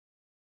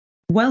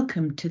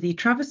Welcome to the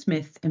Travers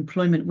Smith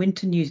Employment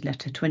Winter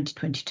Newsletter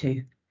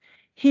 2022.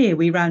 Here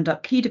we round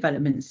up key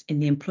developments in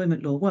the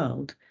employment law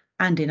world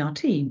and in our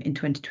team in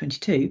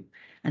 2022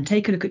 and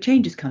take a look at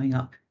changes coming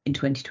up in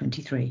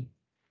 2023.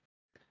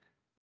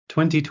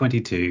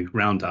 2022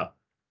 Roundup.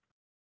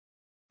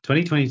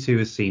 2022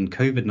 has seen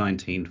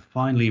COVID-19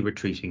 finally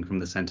retreating from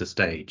the centre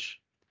stage.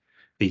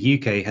 The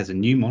UK has a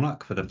new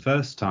monarch for the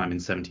first time in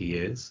 70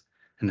 years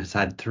and has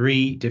had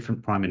 3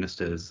 different prime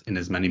ministers in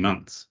as many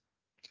months.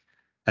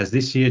 As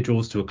this year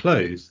draws to a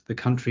close, the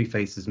country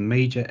faces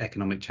major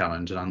economic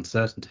challenge and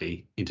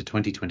uncertainty into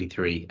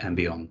 2023 and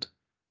beyond.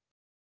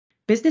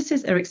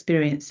 Businesses are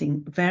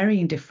experiencing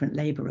varying different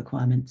labour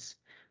requirements.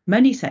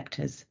 Many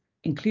sectors,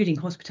 including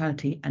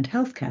hospitality and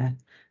healthcare,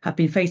 have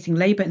been facing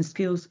labour and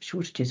skills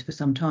shortages for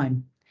some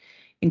time.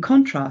 In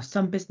contrast,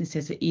 some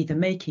businesses are either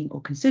making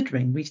or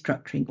considering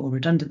restructuring or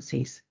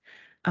redundancies,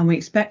 and we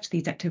expect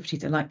these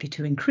activities are likely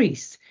to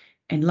increase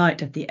in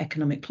light of the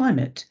economic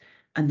climate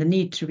and the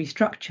need to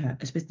restructure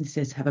as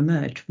businesses have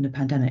emerged from the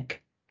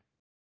pandemic.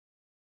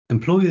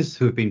 Employers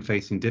who have been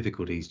facing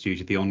difficulties due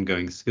to the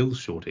ongoing skills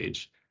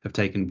shortage have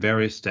taken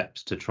various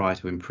steps to try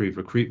to improve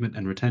recruitment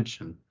and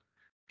retention,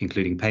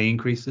 including pay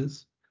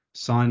increases,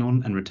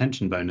 sign-on and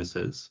retention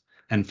bonuses,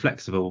 and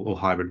flexible or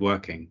hybrid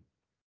working.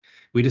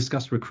 We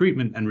discussed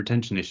recruitment and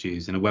retention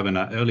issues in a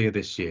webinar earlier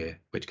this year,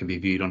 which can be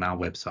viewed on our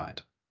website.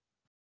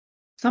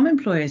 Some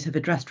employers have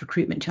addressed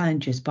recruitment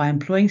challenges by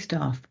employing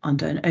staff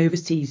under an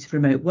overseas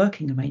remote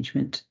working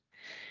arrangement.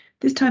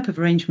 This type of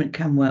arrangement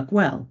can work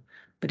well,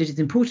 but it is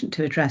important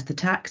to address the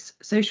tax,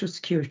 social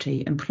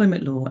security,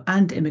 employment law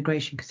and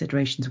immigration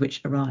considerations which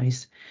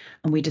arise.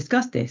 And we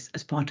discuss this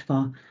as part of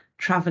our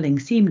Travelling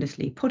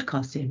Seamlessly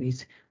podcast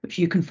series, which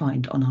you can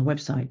find on our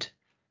website.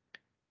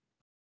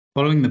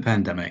 Following the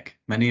pandemic,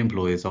 many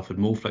employers offered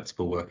more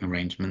flexible working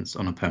arrangements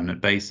on a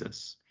permanent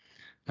basis.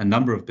 A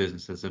number of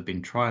businesses have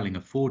been trialling a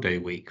 4-day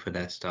week for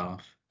their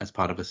staff as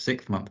part of a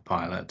 6-month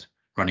pilot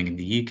running in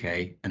the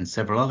UK and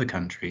several other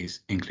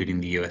countries,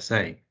 including the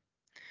USA.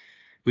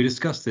 We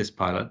discussed this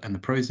pilot and the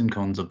pros and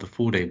cons of the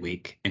 4-day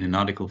week in an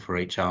article for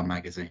HR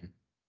magazine.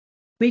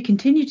 We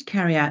continue to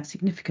carry out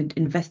significant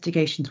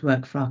investigations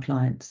work for our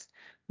clients,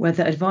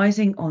 whether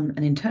advising on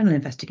an internal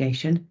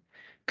investigation,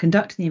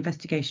 conducting the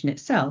investigation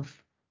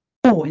itself,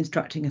 or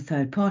instructing a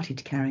third party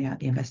to carry out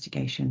the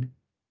investigation.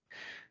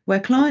 Where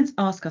clients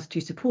ask us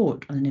to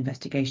support on an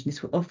investigation,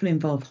 this will often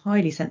involve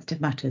highly sensitive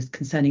matters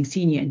concerning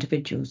senior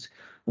individuals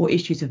or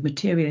issues of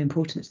material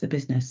importance to the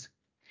business,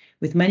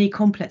 with many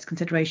complex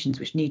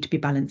considerations which need to be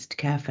balanced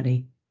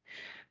carefully.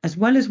 As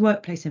well as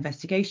workplace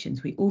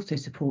investigations, we also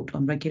support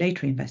on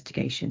regulatory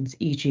investigations,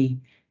 e.g.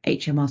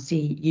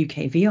 HMRC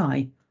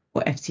UKVI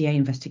or FCA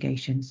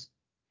investigations.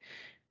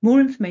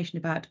 More information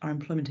about our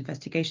employment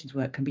investigations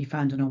work can be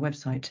found on our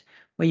website,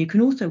 where you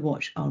can also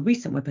watch our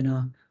recent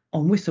webinar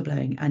on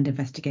whistleblowing and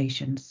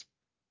investigations.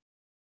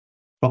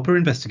 Proper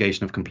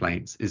investigation of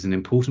complaints is an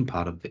important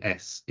part of the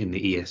S in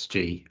the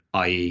ESG,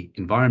 i.e.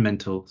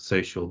 environmental,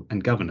 social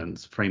and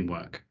governance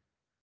framework.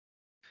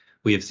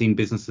 We have seen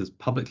businesses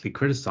publicly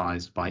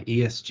criticised by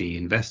ESG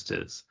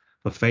investors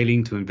for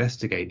failing to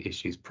investigate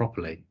issues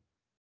properly.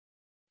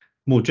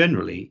 More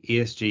generally,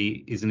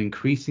 ESG is an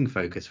increasing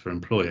focus for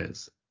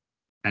employers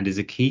and is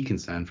a key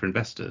concern for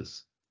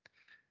investors.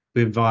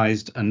 We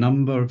advised a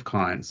number of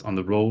clients on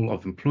the role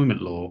of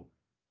employment law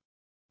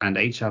and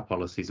HR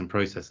policies and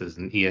processes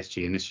in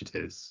ESG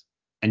initiatives,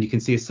 and you can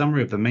see a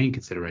summary of the main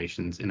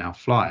considerations in our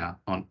flyer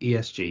on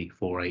ESG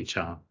for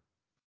HR.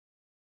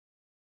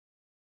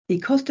 The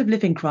cost of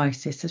living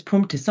crisis has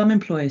prompted some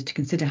employers to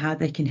consider how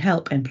they can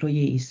help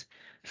employees,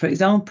 for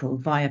example,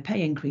 via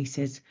pay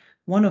increases,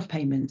 one-off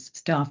payments,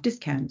 staff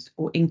discounts,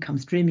 or income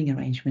streaming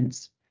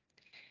arrangements.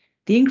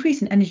 The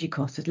increase in energy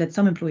costs has led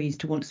some employees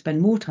to want to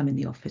spend more time in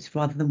the office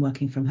rather than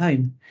working from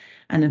home,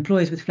 and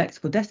employers with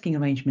flexible desking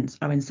arrangements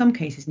are in some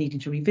cases needing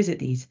to revisit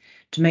these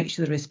to make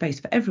sure there is space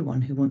for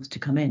everyone who wants to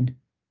come in.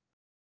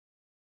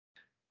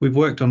 We've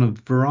worked on a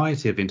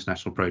variety of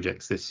international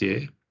projects this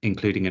year,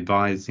 including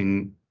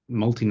advising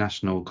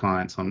multinational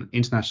clients on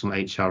international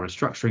HR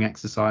restructuring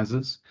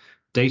exercises,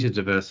 data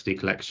diversity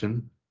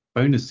collection,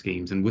 bonus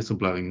schemes and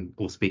whistleblowing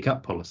or speak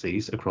up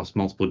policies across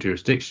multiple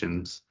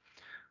jurisdictions,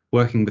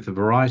 working with a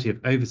variety of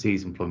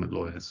overseas employment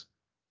lawyers.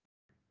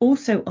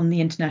 Also on the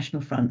international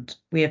front,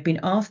 we have been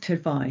asked to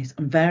advise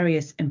on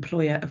various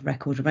employer of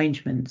record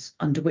arrangements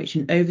under which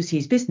an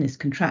overseas business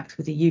contracts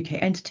with a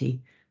UK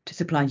entity to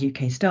supply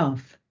UK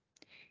staff.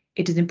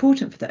 It is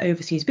important for the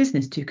overseas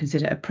business to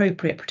consider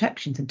appropriate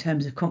protections in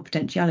terms of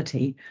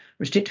confidentiality,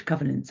 restrictive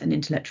covenants and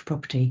intellectual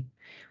property.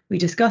 We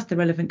discussed the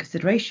relevant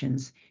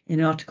considerations in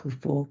an article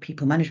for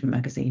People Management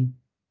magazine.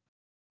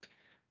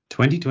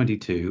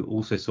 2022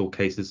 also saw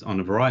cases on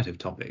a variety of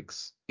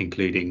topics,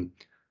 including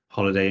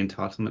holiday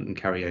entitlement and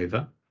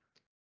carryover,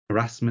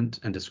 harassment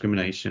and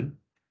discrimination,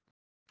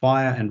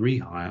 fire and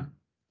rehire,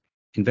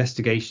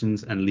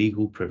 investigations and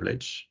legal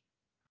privilege,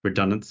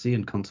 redundancy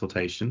and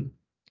consultation,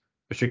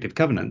 restrictive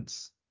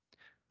covenants,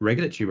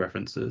 regulatory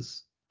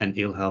references, and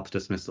ill health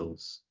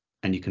dismissals.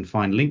 and you can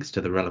find links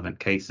to the relevant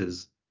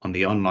cases on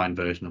the online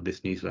version of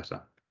this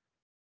newsletter.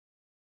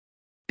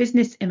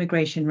 Business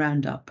Immigration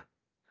Roundup.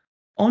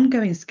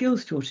 Ongoing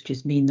skills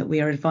shortages mean that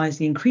we are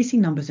advising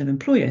increasing numbers of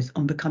employers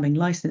on becoming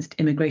licensed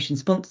immigration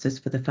sponsors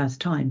for the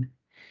first time.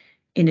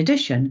 In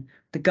addition,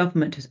 the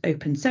government has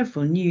opened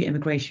several new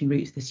immigration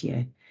routes this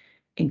year,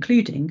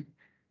 including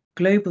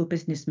Global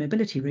Business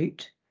Mobility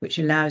Route, which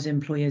allows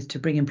employers to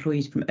bring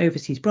employees from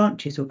overseas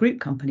branches or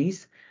group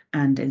companies,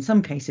 and in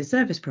some cases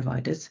service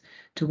providers,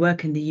 to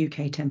work in the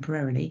UK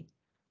temporarily.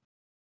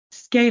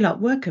 Scale Up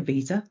Worker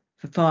Visa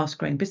for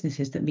fast-growing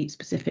businesses that meet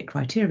specific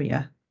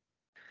criteria,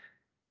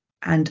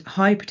 and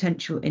High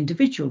Potential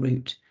Individual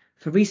Route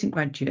for recent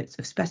graduates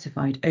of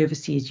specified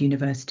overseas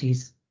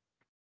universities.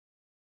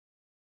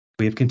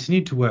 We have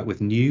continued to work with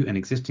new and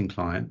existing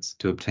clients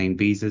to obtain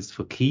visas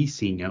for key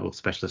senior or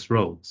specialist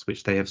roles,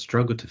 which they have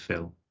struggled to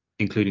fill,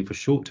 including for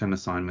short-term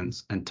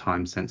assignments and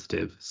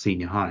time-sensitive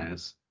senior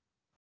hires.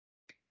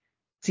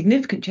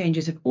 Significant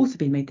changes have also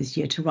been made this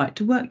year to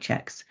right-to-work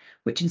checks,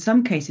 which in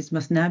some cases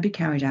must now be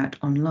carried out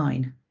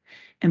online.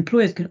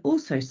 Employers can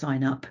also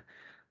sign up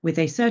with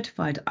a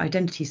certified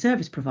identity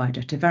service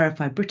provider to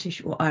verify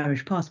British or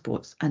Irish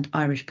passports and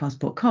Irish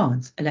passport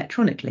cards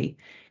electronically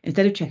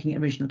instead of checking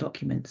original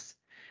documents.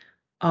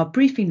 Our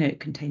briefing note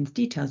contains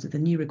details of the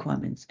new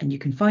requirements, and you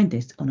can find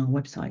this on our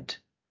website.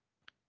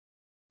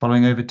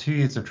 Following over 2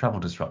 years of travel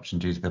disruption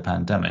due to the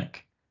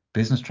pandemic,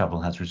 business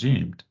travel has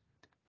resumed.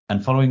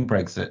 And following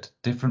Brexit,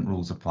 different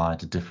rules apply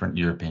to different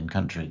European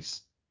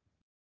countries.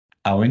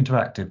 Our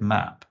interactive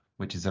map,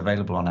 which is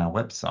available on our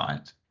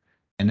website,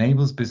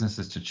 enables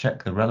businesses to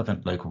check the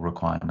relevant local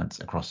requirements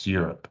across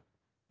Europe.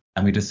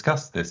 And we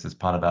discuss this as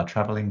part of our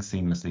Travelling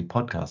Seamlessly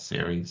podcast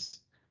series,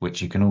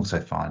 which you can also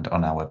find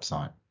on our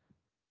website.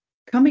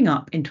 Coming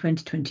up in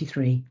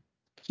 2023,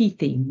 key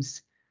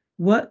themes: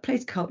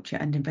 workplace culture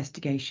and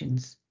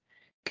investigations,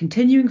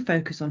 continuing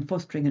focus on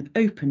fostering an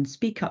open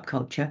speak-up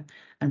culture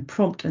and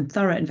prompt and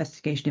thorough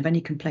investigation of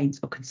any complaints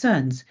or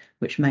concerns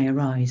which may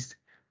arise.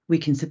 We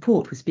can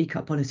support with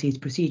speak-up policies,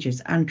 procedures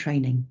and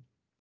training.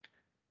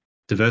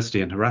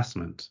 Diversity and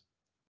harassment,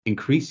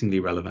 increasingly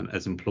relevant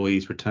as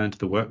employees return to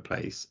the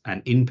workplace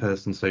and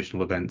in-person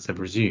social events have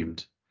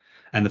resumed,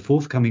 and the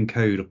forthcoming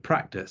code of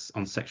practice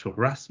on sexual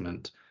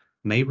harassment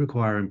may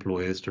require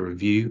employers to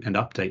review and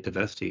update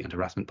diversity and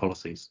harassment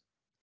policies.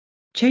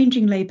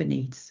 Changing labour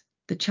needs.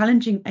 The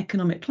challenging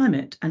economic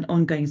climate and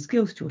ongoing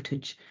skills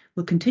shortage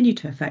will continue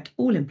to affect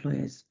all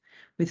employers,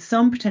 with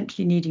some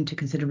potentially needing to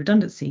consider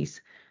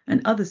redundancies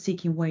and others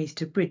seeking ways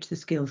to bridge the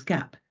skills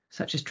gap,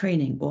 such as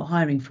training or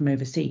hiring from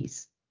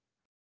overseas.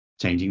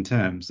 Changing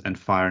terms and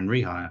fire and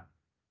rehire.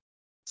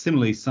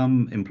 Similarly,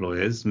 some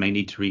employers may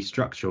need to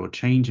restructure or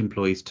change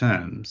employees'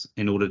 terms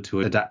in order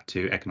to adapt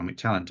to economic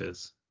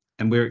challenges,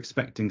 and we're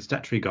expecting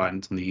statutory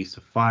guidance on the use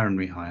of fire and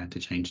rehire to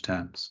change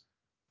terms.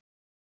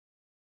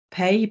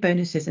 Pay,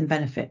 bonuses and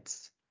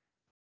benefits.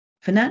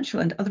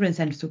 Financial and other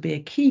incentives will be a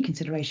key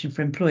consideration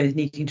for employers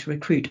needing to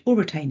recruit or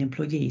retain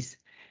employees,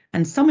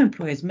 and some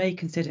employers may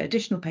consider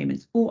additional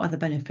payments or other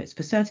benefits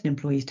for certain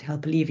employees to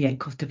help alleviate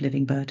cost of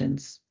living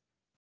burdens.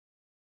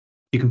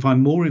 You can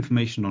find more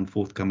information on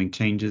forthcoming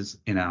changes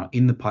in our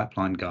In the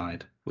Pipeline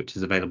guide, which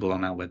is available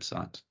on our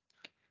website.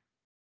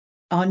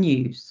 Our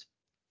news.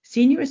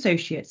 Senior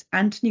Associates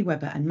Anthony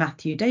Webber and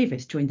Matthew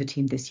Davis joined the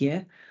team this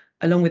year,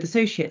 along with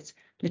Associates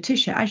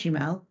Letitia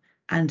Ajimal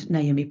and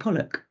Naomi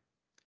Pollock.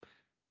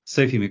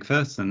 Sophie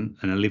McPherson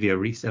and Olivia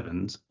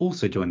Rees-Evans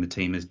also joined the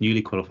team as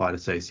newly qualified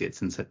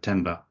associates in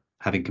September,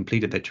 having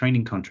completed their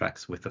training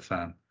contracts with the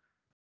firm.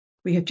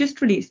 We have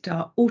just released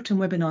our autumn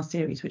webinar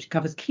series, which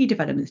covers key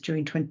developments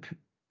during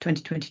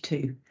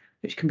 2022,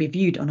 which can be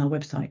viewed on our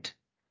website.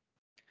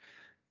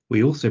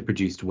 We also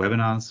produced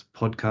webinars,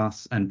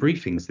 podcasts, and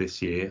briefings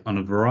this year on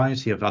a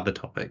variety of other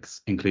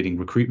topics, including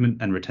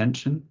recruitment and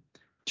retention,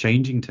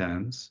 changing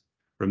terms,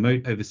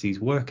 remote overseas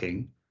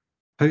working,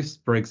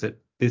 post-Brexit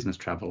business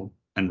travel,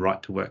 and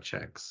right-to-work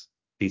checks.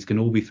 These can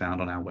all be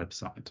found on our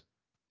website.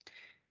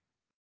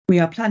 We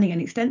are planning an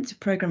extensive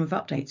programme of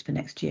updates for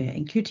next year,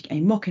 including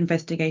a mock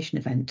investigation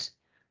event.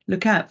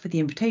 Look out for the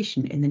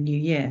invitation in the new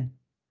year.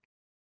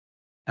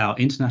 Our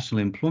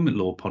International Employment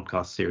Law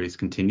podcast series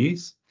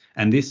continues,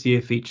 and this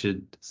year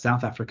featured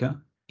South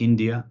Africa,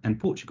 India, and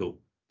Portugal.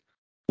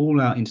 All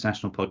our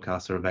international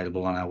podcasts are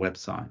available on our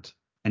website,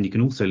 and you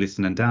can also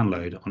listen and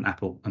download on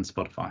Apple and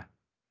Spotify.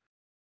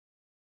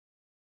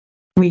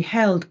 We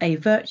held a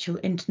virtual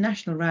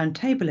international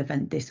roundtable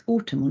event this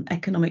autumn on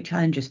economic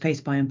challenges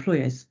faced by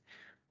employers,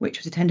 which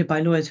was attended by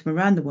lawyers from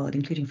around the world,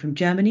 including from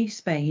Germany,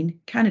 Spain,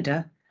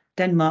 Canada,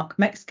 Denmark,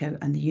 Mexico,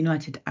 and the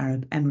United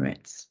Arab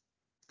Emirates.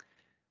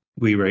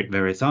 We wrote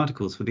various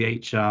articles for the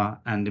HR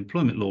and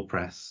employment law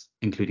press,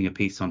 including a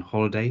piece on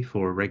holiday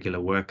for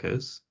irregular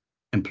workers,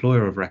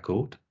 employer of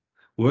record,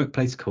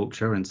 workplace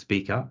culture and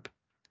speak up,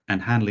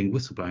 and handling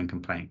whistleblowing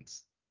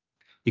complaints.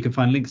 You can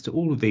find links to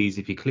all of these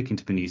if you click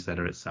into the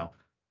newsletter itself.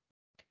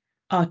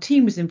 Our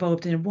team was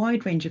involved in a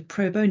wide range of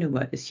pro bono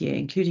work this year,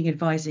 including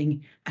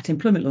advising at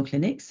employment law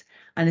clinics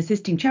and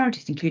assisting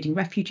charities including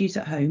Refugees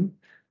at Home,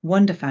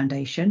 Wonder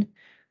Foundation,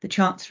 the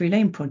Chancery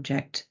Lane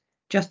Project,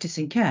 Justice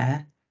and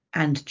Care,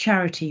 and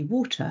Charity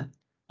Water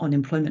on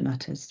employment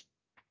matters.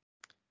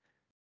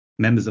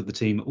 Members of the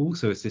team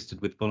also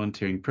assisted with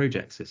volunteering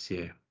projects this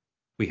year.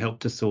 We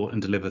helped to sort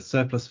and deliver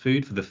surplus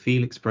food for the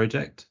Felix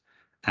project,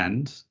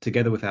 and,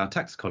 together with our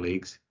tax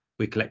colleagues,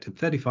 we collected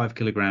 35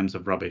 kilograms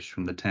of rubbish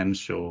from the Thames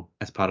shore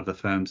as part of the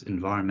firm's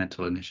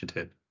environmental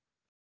initiative.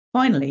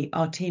 Finally,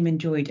 our team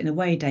enjoyed an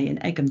away day in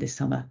Egham this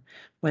summer,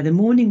 where the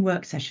morning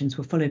work sessions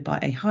were followed by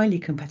a highly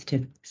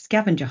competitive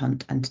scavenger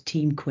hunt and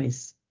team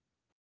quiz.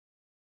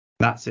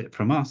 That's it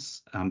from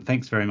us.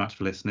 Thanks very much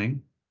for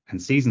listening,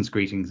 and season's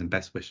greetings and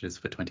best wishes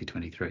for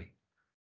 2023.